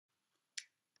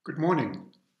Good morning.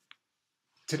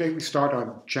 Today we start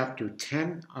on Chapter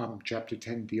 10. Chapter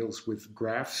 10 deals with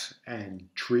graphs and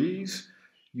trees.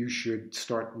 You should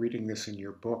start reading this in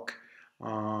your book.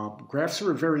 Graphs are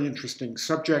a very interesting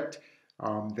subject.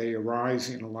 They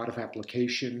arise in a lot of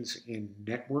applications in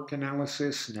network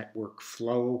analysis, network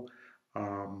flow.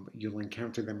 You'll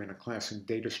encounter them in a class in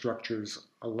data structures.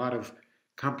 A lot of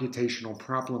computational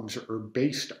problems are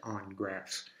based on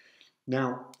graphs.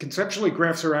 Now, conceptually,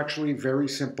 graphs are actually a very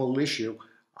simple issue.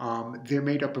 They're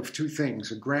made up of two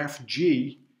things. A graph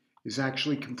G is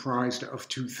actually comprised of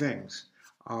two things,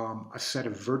 a set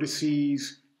of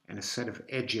vertices and a set of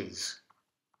edges.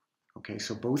 Okay,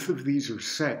 so both of these are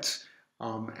sets,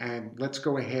 and let's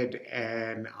go ahead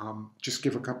and just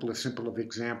give a couple of simple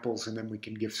examples, and then we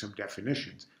can give some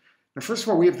definitions. Now, first of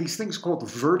all, we have these things called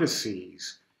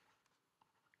vertices.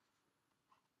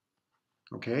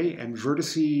 Okay, and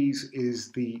vertices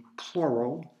is the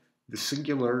plural. The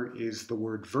singular is the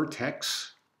word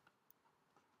vertex.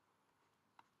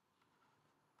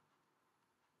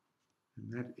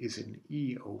 And that is an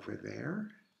E over there.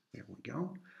 There we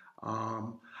go.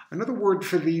 Another word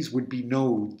for these would be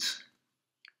nodes.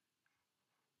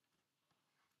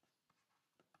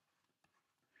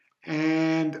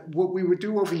 And what we would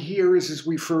do over here is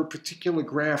we, for a particular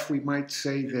graph, we might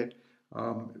say that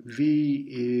V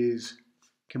is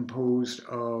composed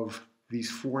of these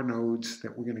four nodes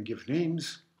that we're going to give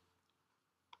names.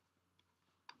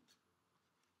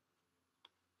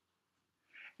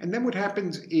 And then what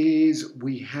happens is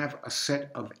we have a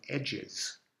set of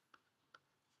edges.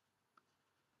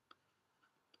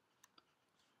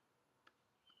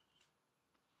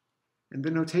 And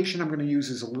the notation I'm going to use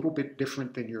is a little bit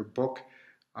different than your book,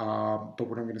 but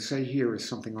what I'm going to say here is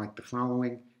something like the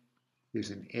following. There's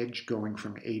an edge going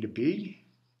from A to B.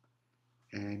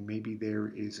 And maybe there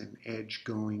is an edge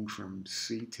going from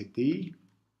C to D.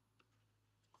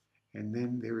 And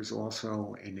then there is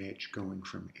also an edge going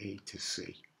from A to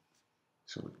C.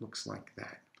 So it looks like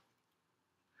that.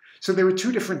 So there are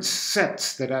two different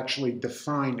sets that actually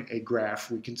define a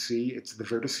graph. We can see it's the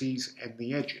vertices and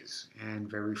the edges. And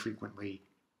very frequently,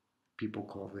 people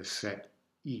call this set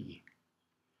E.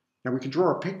 Now we can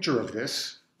draw a picture of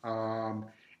this. And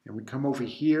we come over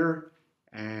here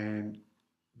and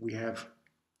we have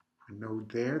a node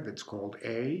there that's called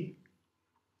A.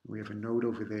 We have a node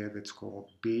over there that's called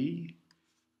B.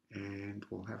 And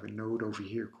we'll have a node over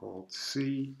here called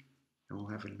C. And we'll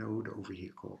have a node over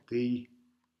here called D.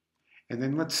 And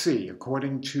then let's see,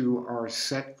 according to our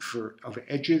set of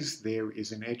edges, there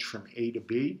is an edge from A to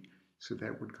B. So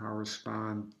that would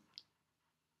correspond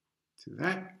to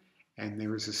that. And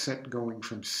there is a set going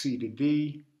from C to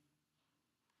D.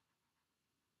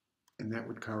 And that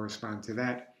would correspond to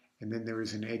that. And then there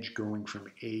is an edge going from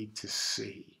A to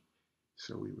C.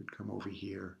 So we would come over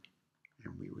here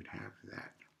and we would have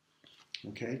that.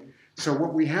 Okay, so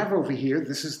what we have over here,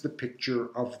 this is the picture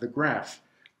of the graph.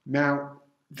 Now,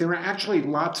 there are actually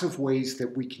lots of ways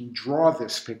that we can draw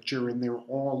this picture, and they're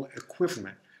all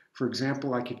equivalent. For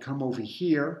example, I could come over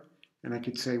here and I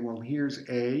could say, well, here's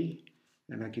A,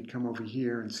 and I could come over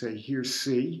here and say, here's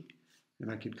C,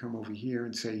 and I could come over here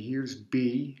and say, here's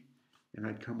B, and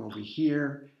I'd come over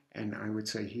here and I would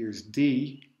say, here's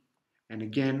D. And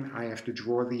again, I have to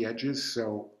draw the edges,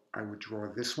 so I would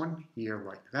draw this one here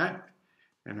like that.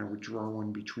 And I would draw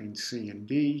one between C and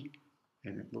D,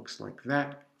 and it looks like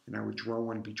that. And I would draw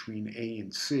one between A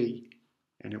and C,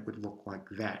 and it would look like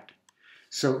that.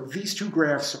 So these two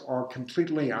graphs are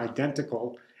completely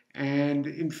identical. And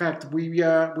in fact, we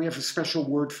have a special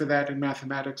word for that in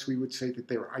mathematics. We would say that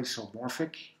they're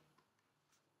isomorphic.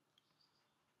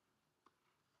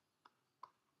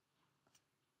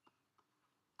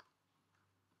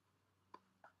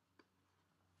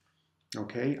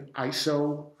 Okay,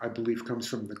 iso, I believe, comes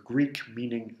from the Greek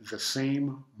meaning the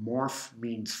same. Morph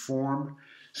means form.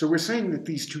 So we're saying that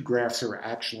these two graphs are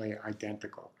actually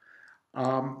identical.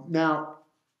 Now,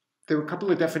 there are a couple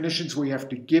of definitions we have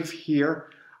to give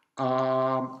here.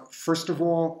 First of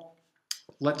all,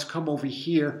 let's come over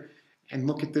here and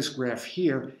look at this graph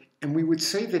here. And we would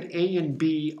say that A and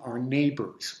B are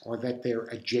neighbors, or that they're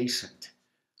adjacent.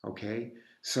 Okay,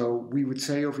 so we would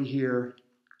say over here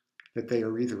that they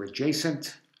are either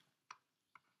adjacent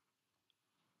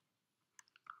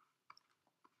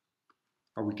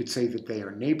or we could say that they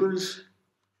are neighbors.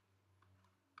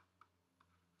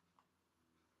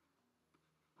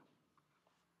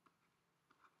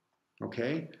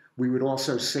 Okay, we would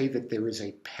also say that there is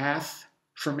a path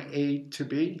from A to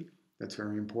B. That's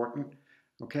very important.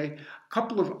 Okay, a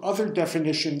couple of other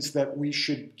definitions that we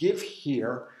should give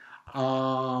here.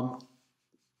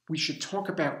 We should talk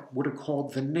about what are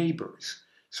called the neighbors.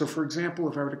 So for example,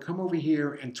 if I were to come over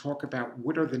here and talk about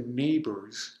what are the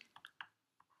neighbors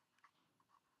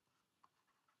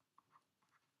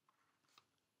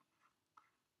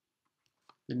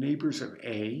of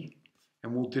A,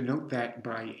 and we'll denote that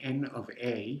by n of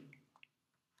A.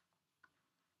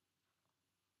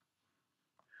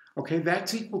 Okay,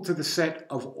 that's equal to the set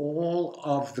of all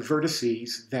of the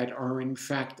vertices that are in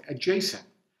fact adjacent.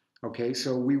 Okay,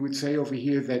 so we would say over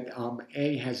here that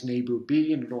A has neighbor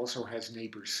B and it also has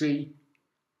neighbor C.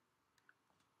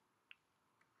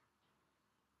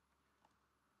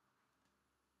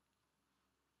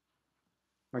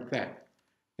 Like that.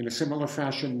 In a similar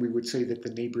fashion, we would say that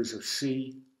the neighbors of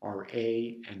C are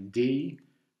A and D.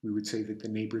 We would say that the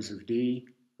neighbors of D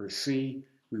are C.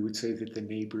 We would say that the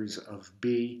neighbors of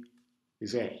B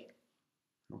is A.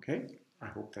 Okay, I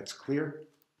hope that's clear.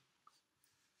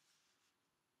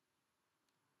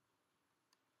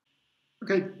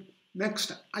 Okay,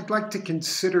 next, I'd like to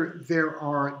consider there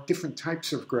are different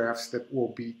types of graphs that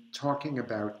we'll be talking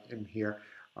about in here.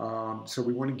 So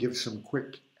we want to give some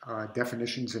quick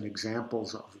definitions and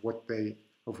examples of what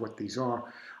these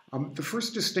are. The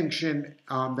first distinction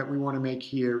that we want to make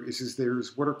here is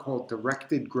there's what are called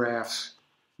directed graphs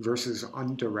versus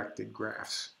undirected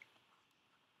graphs.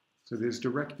 So there's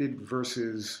directed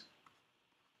versus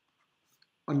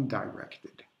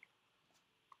undirected.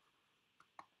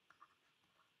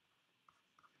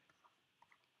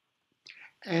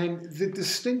 And the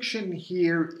distinction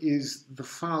here is the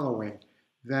following,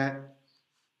 that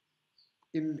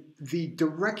in the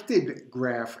directed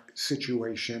graph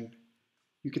situation,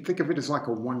 you can think of it as like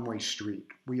a one-way street.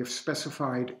 We have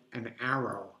specified an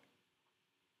arrow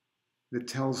that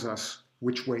tells us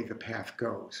which way the path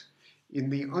goes. In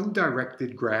the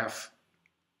undirected graph,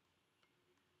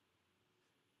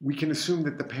 we can assume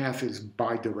that the path is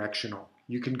bidirectional.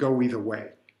 You can go either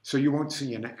way, so you won't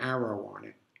see an arrow on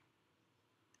it.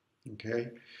 Okay,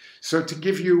 so to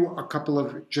give you a couple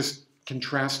of just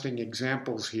contrasting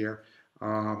examples here,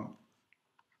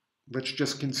 let's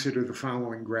just consider the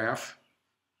following graph.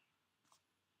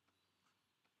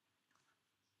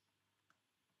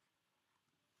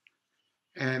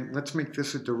 And let's make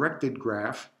this a directed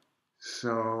graph.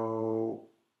 So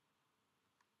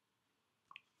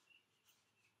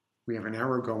we have an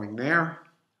arrow going there,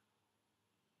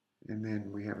 and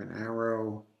then we have an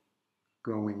arrow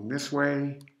going this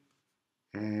way,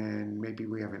 and maybe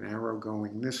we have an arrow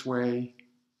going this way.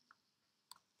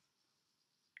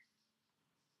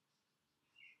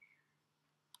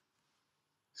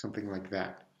 Something like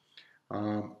that.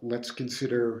 Let's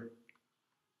consider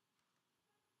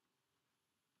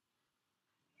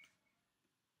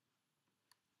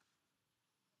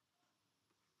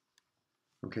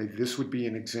okay, this would be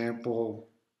an example.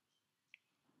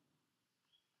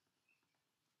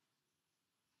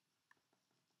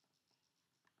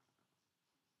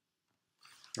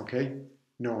 Okay,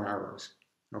 no arrows.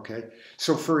 Okay,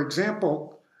 so for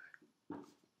example,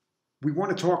 we're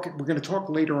going to talk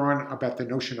later on about the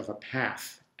notion of a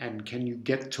path and can you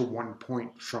get to one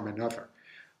point from another.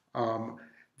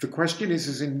 The question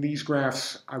is in these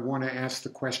graphs, I want to ask the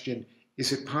question,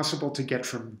 is it possible to get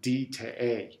from D to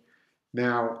A?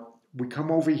 Now, we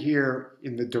come over here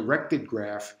in the directed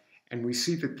graph and we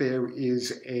see that there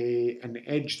is an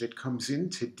edge that comes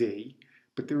into D,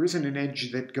 but there isn't an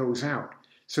edge that goes out.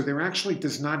 So there actually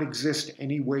does not exist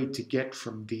any way to get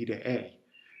from D to A.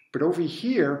 But over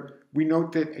here, we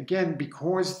note that, again,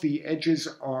 because the edges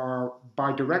are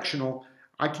bidirectional,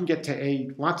 I can get to A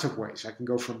lots of ways. I can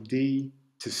go from D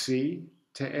to C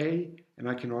to A, and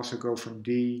I can also go from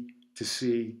D to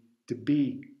C to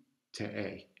B to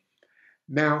A.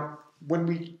 Now, when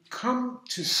we come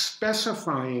to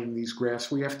specifying these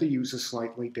graphs, we have to use a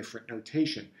slightly different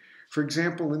notation. For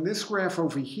example, in this graph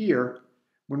over here,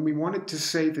 when we wanted to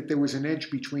say that there was an edge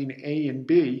between A and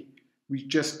B, we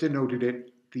just denoted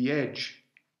it, the edge,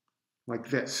 like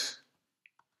this.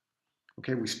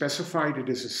 Okay, we specified it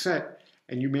as a set,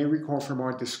 and you may recall from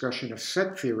our discussion of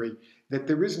set theory that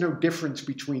there is no difference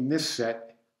between this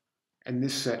set and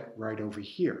this set right over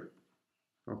here.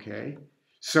 Okay,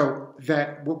 so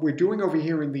that what we're doing over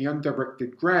here in the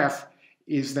undirected graph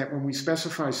is that when we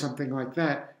specify something like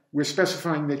that, we're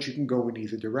specifying that you can go in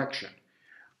either direction.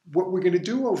 What we're going to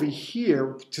do over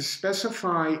here to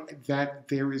specify that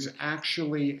there is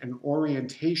actually an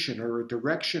orientation or a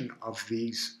direction of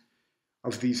these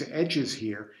edges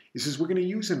here is we're going to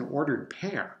use an ordered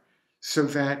pair. So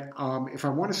that if I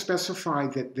want to specify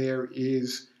that there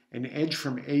is an edge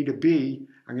from A to B,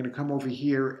 I'm going to come over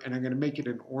here and I'm going to make it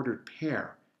an ordered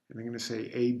pair. And I'm going to say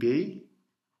AB.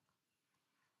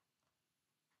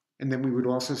 And then we would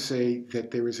also say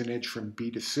that there is an edge from B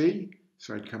to C.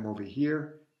 So I'd come over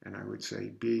here and I would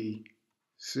say B,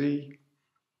 C.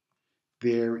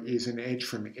 There is an edge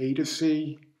from A to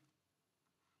C.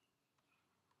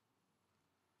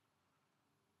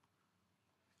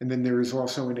 And then there is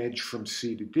also an edge from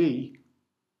C to D.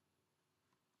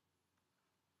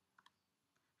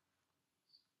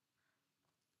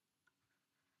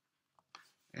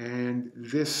 And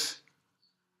this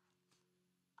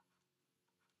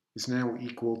is now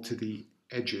equal to the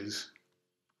edges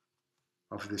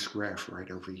of this graph right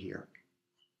over here.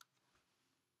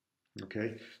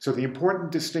 Okay, so the important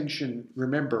distinction,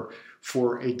 remember,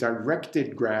 for a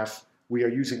directed graph, we are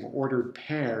using ordered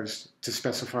pairs to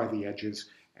specify the edges,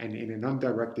 and in an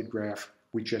undirected graph,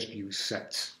 we just use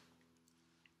sets.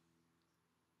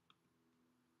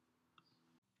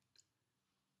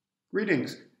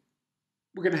 Greetings.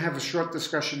 We're going to have a short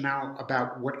discussion now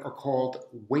about what are called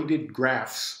weighted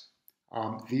graphs.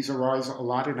 These arise a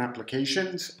lot in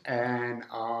applications, and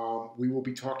we will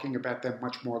be talking about them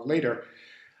much more later.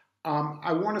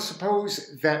 I want to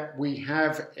suppose that we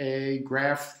have a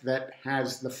graph that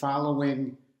has the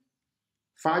following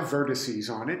 5 vertices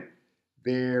on it.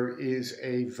 There is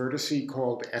a vertice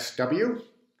called SW.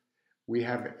 We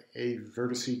have a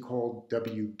vertice called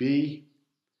WB.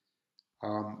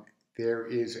 There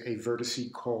is a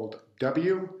vertice called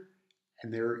W,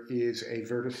 and there is a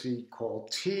vertice called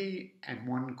T, and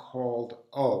one called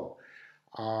O.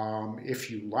 If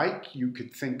you like, you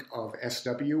could think of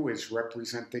SW as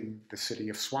representing the city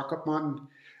of Swakopmund.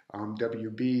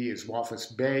 WB is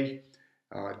Walvis Bay.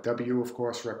 W, of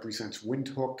course, represents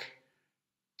Windhoek.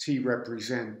 T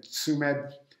represents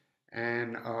Tsumeb.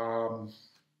 And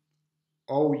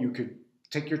O, you could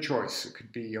take your choice. It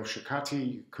could be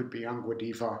Oshakati, it could be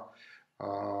Angwadiva,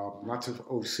 lots of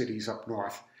O cities up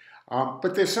north.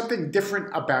 But there's something different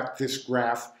about this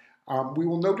graph. We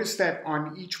will notice that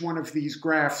on each one of these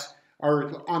graphs,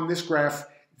 or on this graph,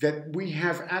 that we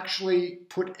have actually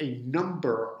put a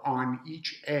number on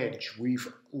each edge. We've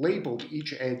labeled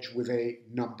each edge with a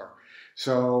number.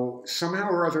 So somehow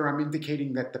or other, I'm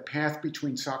indicating that the path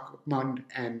between Swakopmund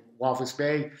and Walvis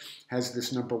Bay has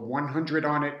this number 100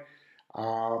 on it.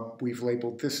 We've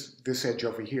labeled this edge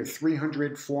over here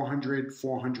 300, 400,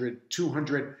 400,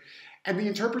 200. And the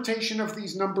interpretation of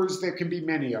these numbers, there can be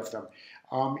many of them.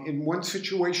 In one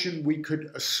situation, we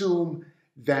could assume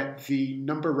that the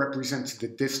number represents the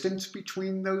distance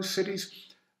between those cities.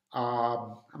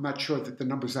 I'm not sure that the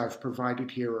numbers I've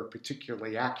provided here are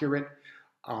particularly accurate.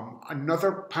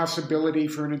 Another possibility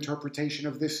for an interpretation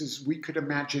of this is we could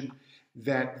imagine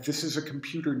that this is a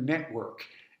computer network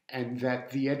and that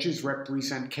the edges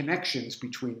represent connections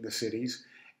between the cities,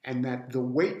 and that the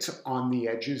weights on the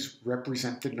edges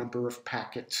represent the number of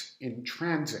packets in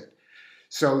transit.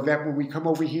 So that when we come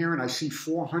over here and I see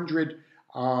 400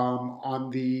 on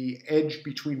the edge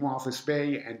between Walvis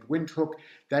Bay and Windhoek,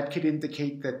 that could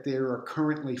indicate that there are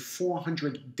currently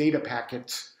 400 data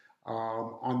packets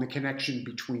on the connection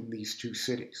between these two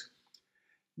cities.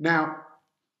 Now,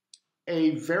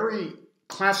 a very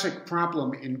classic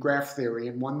problem in graph theory,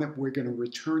 and one that we're going to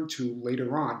return to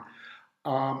later on,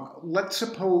 let's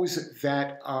suppose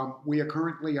that we are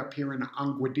currently up here in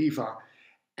Angwadiva,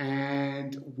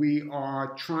 and we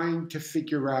are trying to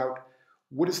figure out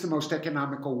what is the most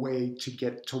economical way to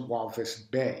get to Walvis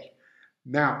Bay.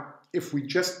 Now, if we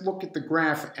just look at the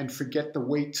graph and forget the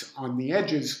weights on the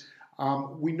edges,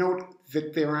 we note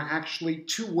that there are actually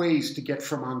 2 ways to get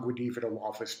from Angwadiva to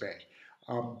Walvis Bay.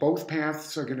 Both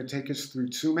paths are going to take us through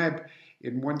Tsumeb.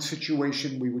 In one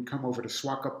situation, we would come over to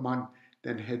Swakopmund,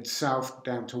 then head south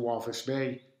down to Walvis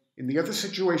Bay. In the other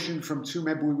situation, from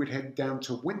Tsumeb, we would head down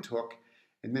to Windhoek,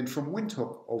 and then from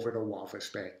Windhoek over to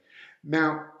Walvis Bay.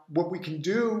 Now, what we can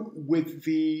do with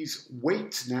these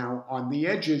weights now on the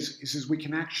edges is we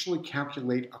can actually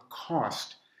calculate a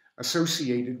cost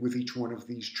associated with each one of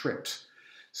these trips.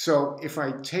 So if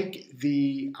I take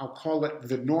the, I'll call it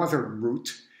the northern route,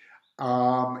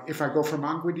 if I go from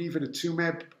Angwadiva to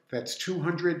Tsumeb, that's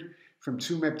 200. From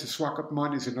Tsumeb to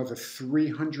Swakopmund is another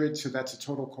 300, so that's a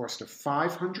total cost of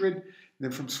 500. And then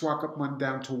from Swakopmund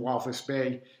down to Walvis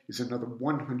Bay is another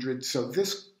 100. So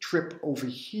this trip over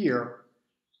here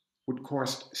would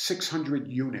cost 600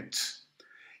 units.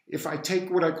 If I take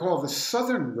what I call the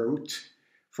southern route,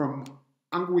 from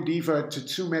Angwadiva to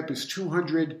Tsumeb is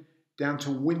 200, down to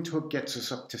Windhoek gets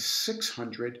us up to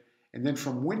 600, and then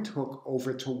from Windhoek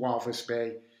over to Walvis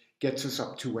Bay gets us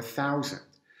up to 1,000.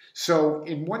 So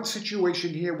in one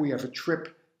situation here, we have a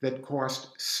trip that cost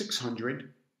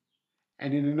 600.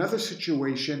 And in another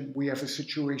situation, we have a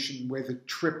situation where the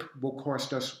trip will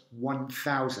cost us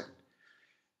 1,000.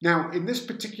 Now, in this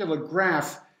particular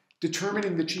graph,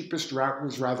 Determining the cheapest route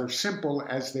was rather simple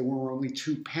as there were only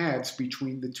two paths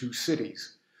between the two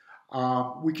cities.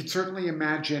 We could certainly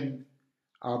imagine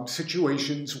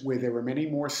situations where there are many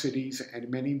more cities and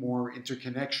many more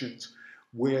interconnections,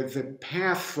 where the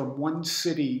path from one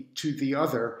city to the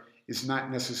other is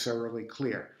not necessarily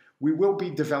clear. We will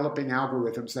be developing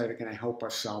algorithms that are going to help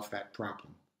us solve that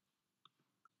problem.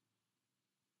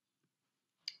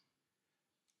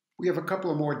 We have a couple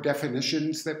of more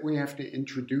definitions that we have to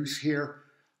introduce here.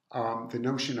 The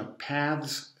notion of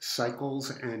paths, cycles,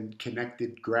 and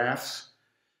connected graphs.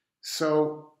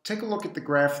 So take a look at the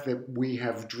graph that we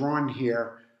have drawn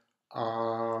here.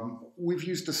 We've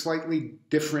used a slightly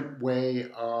different way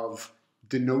of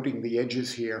denoting the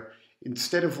edges here.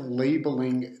 Instead of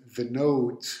labeling the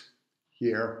nodes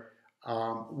here,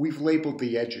 we've labeled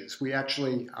the edges. We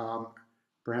actually,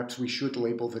 perhaps we should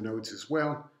label the nodes as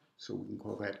well. So we can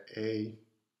call that A.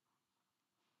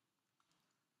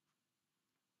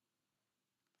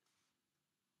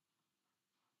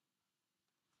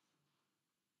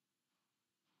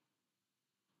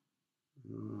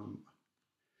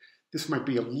 This might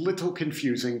be a little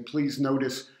confusing. Please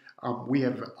notice we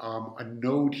have a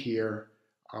node here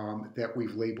that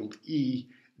we've labeled E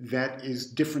that is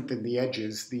different than the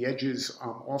edges. The edges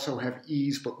also have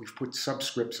E's, but we've put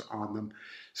subscripts on them.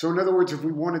 So in other words, if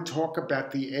we want to talk about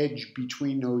the edge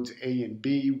between nodes A and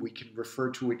B, we can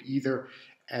refer to it either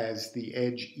as the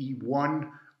edge E1,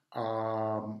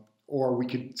 or we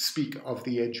could speak of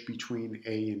the edge between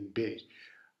A and B.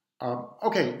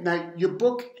 Okay, now your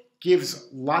book gives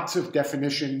lots of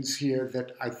definitions here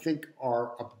that I think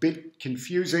are a bit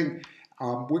confusing.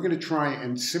 We're going to try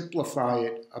and simplify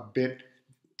it a bit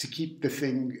to keep the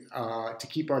thing, to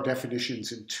keep our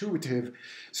definitions intuitive.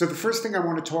 So the first thing I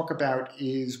want to talk about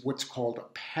is what's called a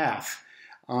path.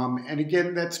 And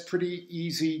again, that's pretty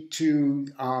easy to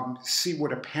see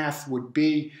what a path would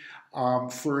be.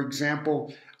 For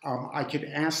example, I could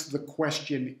ask the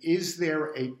question, is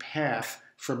there a path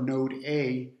from node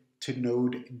A to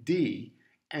node D?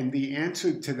 And the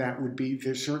answer to that would be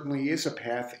there certainly is a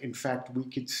path. In fact, we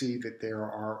could see that there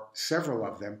are several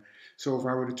of them. So if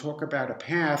I were to talk about a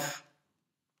path,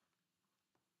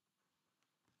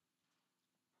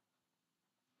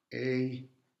 A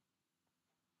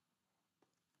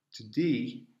to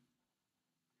D,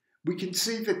 we can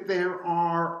see that there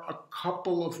are a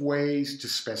couple of ways to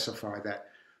specify that.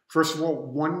 First of all,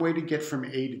 one way to get from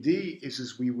A to D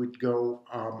is we would go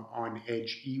on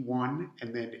edge E1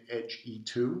 and then edge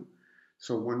E2.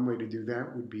 So one way to do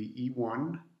that would be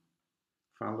E1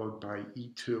 followed by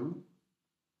E2.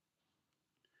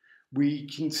 We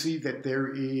can see that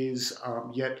there is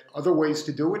yet other ways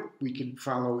to do it. We can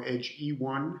follow edge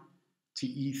E1 to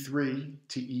E3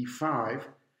 to E5.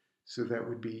 So that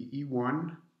would be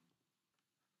E1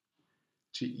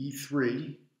 to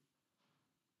E3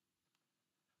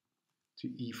 to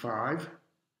E5.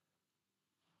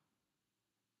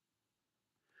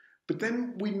 But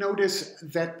then we notice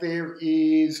that there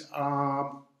is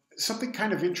something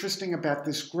kind of interesting about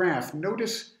this graph.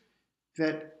 Notice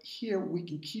that here we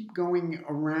can keep going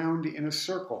around in a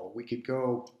circle. We could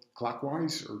go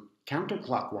clockwise or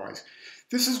counterclockwise.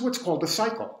 This is what's called a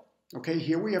cycle. Okay,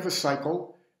 here we have a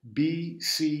cycle, B,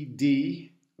 C,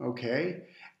 D, okay?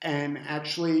 And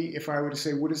actually, if I were to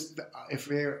say,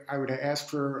 I were to ask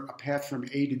for a path from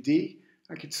A to D,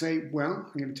 I could say, well,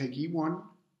 I'm going to take E1.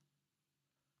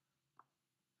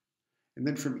 And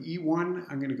then from E1,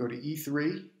 I'm going to go to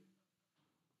E3.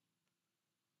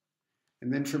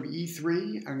 And then from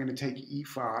E3, I'm going to take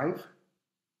E5.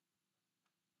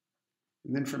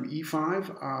 And then from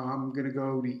E5, I'm going to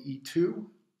go to E2.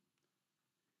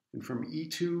 And from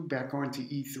E2 back on to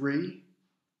E3.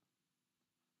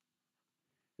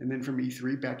 And then from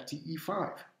E3 back to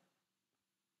E5.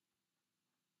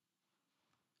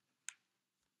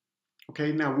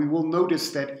 Okay, now we will notice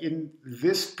that in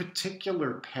this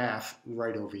particular path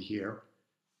right over here,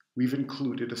 we've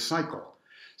included a cycle.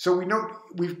 So we note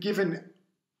we've given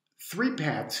 3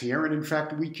 paths here, and in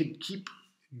fact we could keep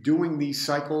doing these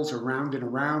cycles around and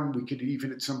around. We could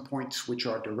even at some point switch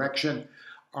our direction.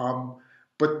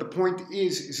 But the point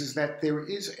is that there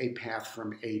is a path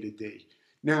from A to D.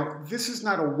 Now, this is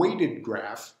not a weighted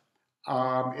graph.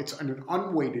 It's an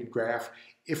unweighted graph.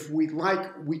 If we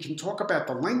like, we can talk about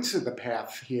the lengths of the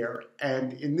path here.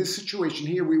 And in this situation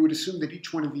here, we would assume that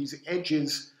each one of these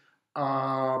edges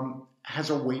has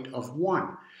a weight of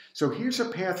 1. So here's a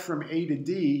path from A to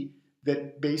D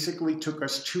that basically took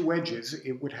us 2 edges.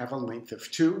 It would have a length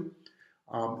of 2.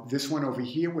 This one over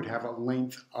here would have a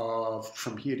length of,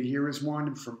 from here to here is 1,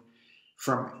 and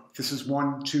from this is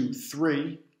 1, 2,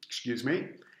 3, excuse me.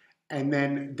 And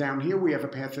then down here we have a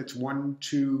path that's 1,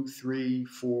 2, 3,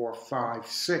 4, 5,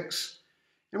 6.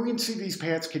 And we can see these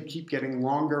paths can keep getting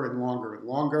longer and longer and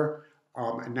longer.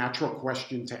 A natural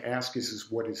question to ask is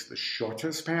what is the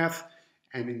shortest path?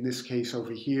 And in this case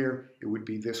over here, it would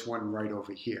be this one right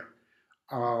over here.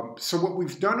 So what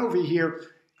we've done over here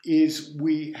is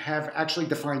we have actually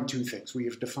defined two things. We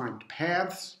have defined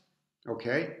paths,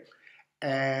 okay,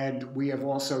 and we have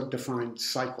also defined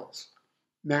cycles.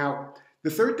 Now, the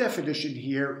third definition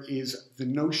here is the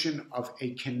notion of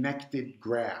a connected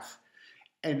graph.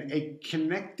 And a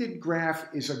connected graph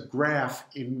is a graph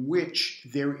in which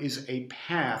there is a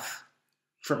path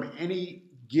from any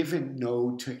given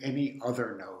node to any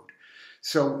other node.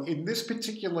 So in this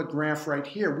particular graph right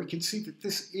here, we can see that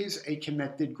this is a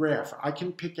connected graph. I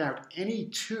can pick out any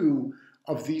two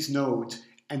of these nodes,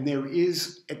 and there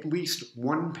is at least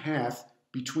one path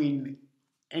between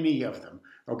any of them.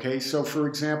 Okay, so for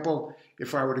example,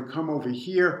 if I were to come over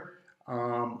here,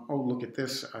 oh, look at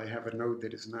this. I have a node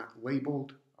that is not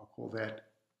labeled. I'll call that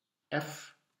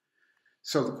F.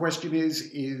 So the question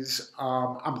is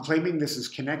I'm claiming this is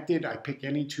connected. I pick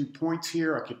any 2 points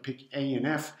here. I could pick A and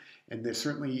F, and there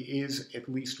certainly is at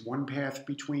least one path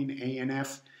between A and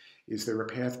F. Is there a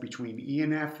path between E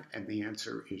and F? And the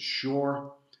answer is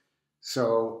sure.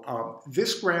 So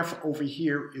this graph over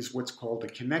here is what's called a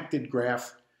connected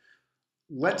graph.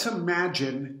 Let's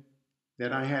imagine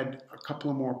that I had a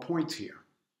couple of more points here.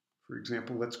 For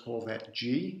example, let's call that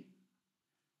G.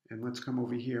 And let's come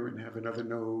over here and have another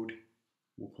node.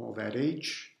 We'll call that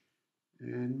H.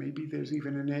 And maybe there's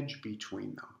even an edge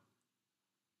between them.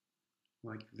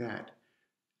 Like that.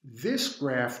 This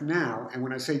graph now, and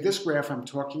when I say this graph, I'm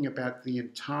talking about the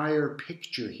entire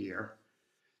picture here.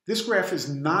 This graph is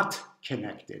not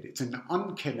connected. It's an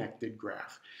unconnected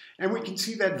graph. And we can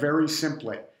see that very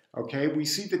simply. Okay, we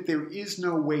see that there is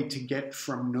no way to get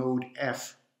from node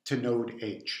F to node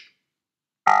H.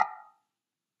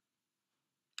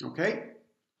 Okay,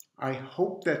 I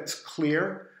hope that's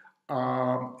clear.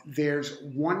 There's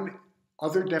one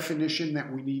other definition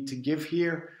that we need to give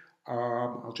here.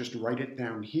 I'll just write it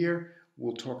down here.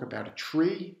 We'll talk about a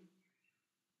tree.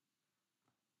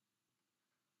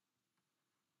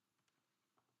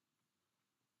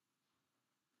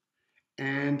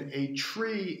 And a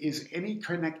tree is any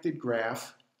connected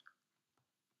graph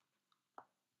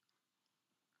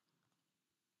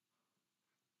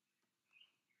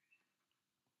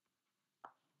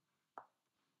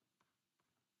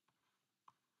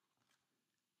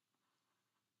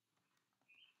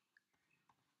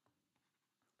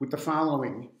with the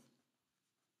following.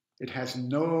 It has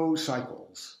no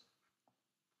cycles.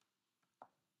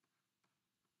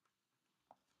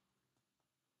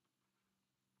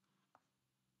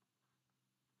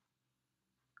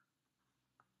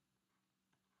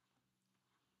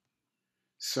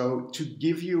 So to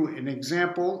give you an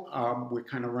example, we're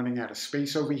kind of running out of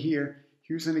space over here.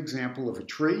 Here's an example of a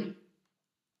tree.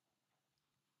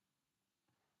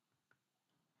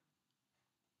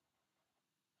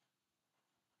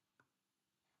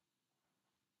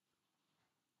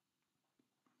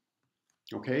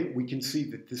 Okay, we can see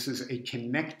that this is a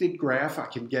connected graph. I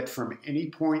can get from any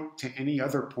point to any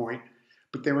other point,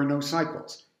 but there are no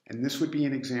cycles. And this would be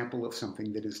an example of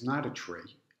something that is not a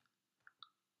tree.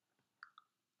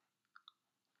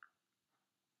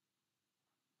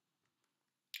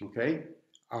 Okay,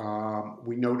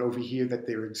 we note over here that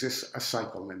there exists a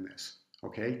cycle in this.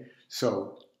 Okay,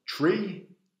 so tree,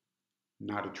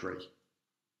 not a tree.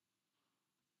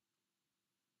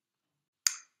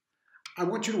 I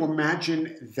want you to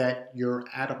imagine that you're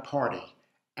at a party,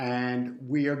 and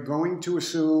we are going to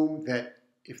assume that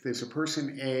if there's a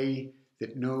person A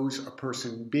that knows a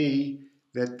person B,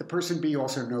 that the person B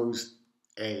also knows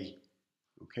A.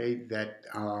 Okay, that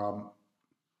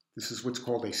this is what's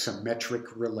called a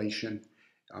symmetric relation.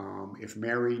 If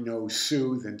Mary knows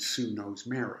Sue, then Sue knows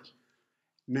Mary.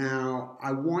 Now,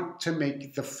 I want to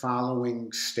make the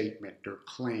following statement or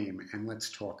claim, and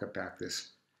let's talk about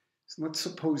this. So let's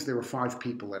suppose there are 5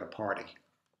 people at a party.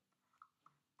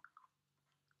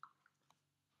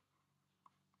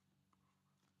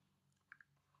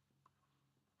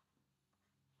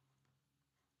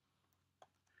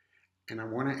 And I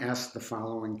want to ask the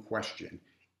following question.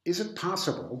 Is it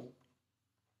possible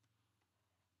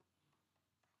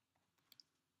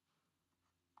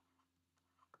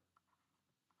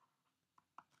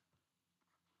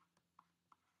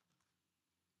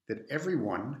that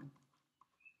everyone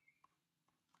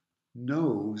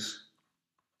knows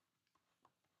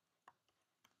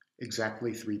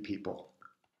exactly 3 people?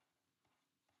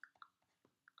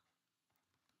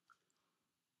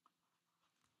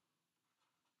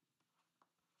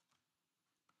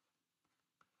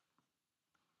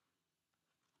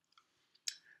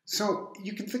 So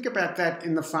you can think about that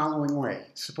in the following way.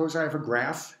 Suppose I have a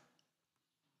graph,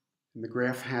 and the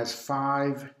graph has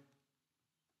 5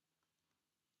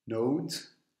 nodes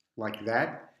like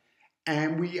that.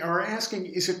 And we are asking,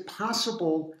 is it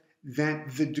possible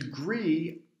that the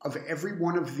degree of every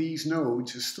one of these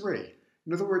nodes is 3?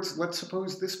 In other words, let's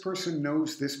suppose this person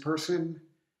knows this person,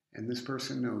 and this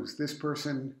person knows this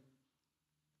person,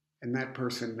 and that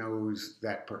person knows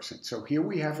that person. So here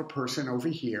we have a person over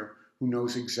here who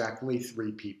knows exactly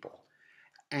 3 people.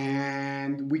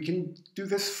 And we can do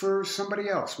this for somebody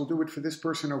else. We'll do it for this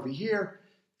person over here.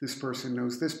 This person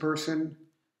knows this person.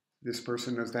 This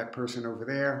person knows that person over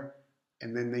there.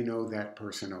 And then they know that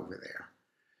person over there.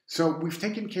 So we've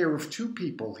taken care of 2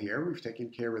 people here. We've taken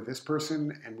care of this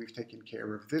person and we've taken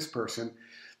care of this person.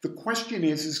 The question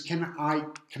is can I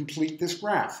complete this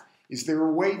graph? Is there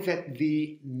a way that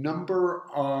the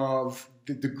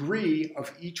degree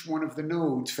of each one of the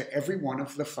nodes for every one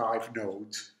of the 5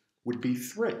 nodes would be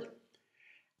 3?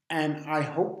 And I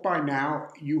hope by now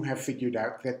you have figured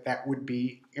out that that would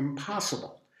be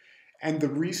impossible. And the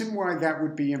reason why that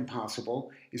would be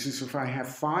impossible is if I have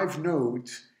 5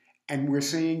 nodes and we're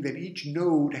saying that each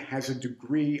node has a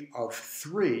degree of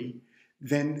 3,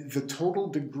 then the total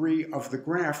degree of the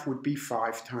graph would be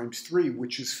 5 times 3,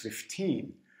 which is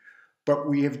 15. But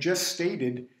we have just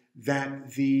stated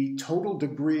that the total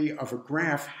degree of a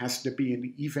graph has to be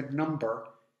an even number,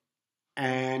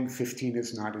 and 15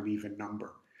 is not an even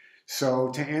number. So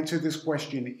to answer this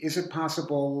question, is it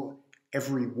possible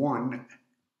every one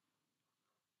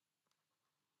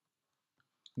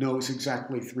knows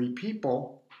exactly 3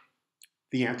 people?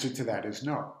 The answer to that is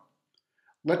no.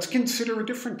 Let's consider a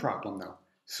different problem though.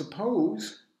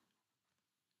 Suppose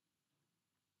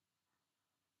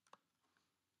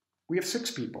we have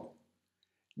 6 people.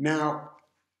 Now,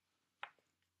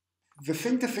 the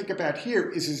thing to think about here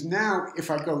is now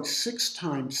if I go 6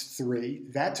 times 3,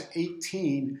 that's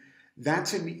 18,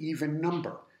 that's an even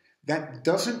number. That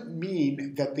doesn't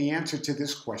mean that the answer to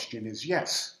this question is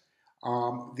yes.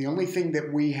 The only thing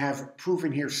that we have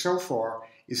proven here so far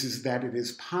is that it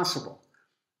is possible.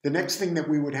 The next thing that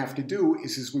we would have to do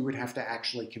is we would have to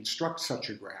actually construct such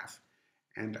a graph.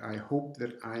 And I hope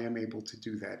that I am able to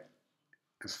do that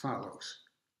as follows.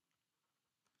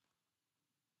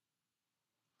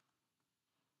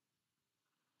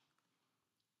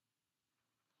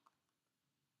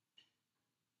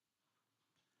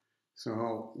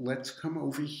 So let's come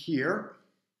over here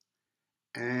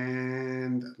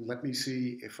and let me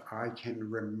see if I can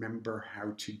remember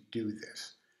how to do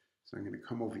this. So I'm going to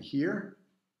come over here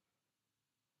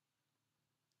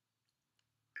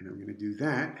and I'm going to do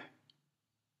that.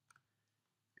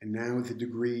 And now the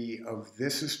degree of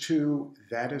this is 2,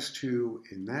 that is 2,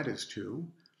 and that is 2.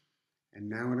 And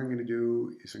now what I'm going to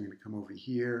do is I'm going to come over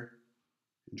here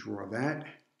and draw that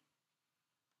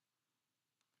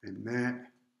and that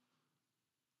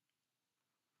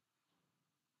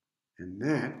and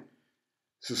that.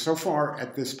 So far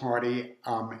at this party,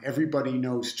 everybody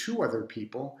knows 2 other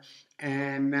people.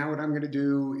 And now what I'm going to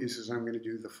do is I'm going to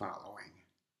do the following.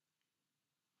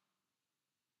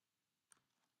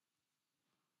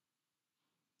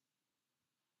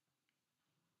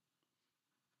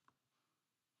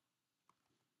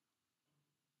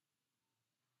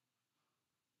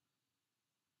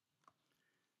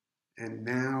 And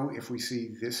now if we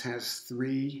see this has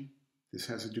 3, this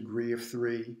has a degree of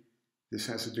 3, this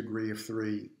has a degree of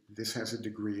 3, this has a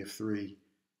degree of 3,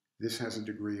 this has a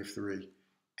degree of 3,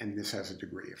 and this has a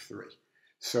degree of 3.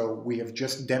 So we have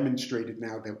just demonstrated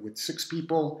now that with 6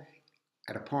 people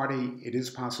at a party, it is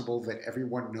possible that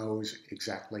everyone knows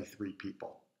exactly 3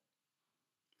 people.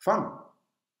 Fun.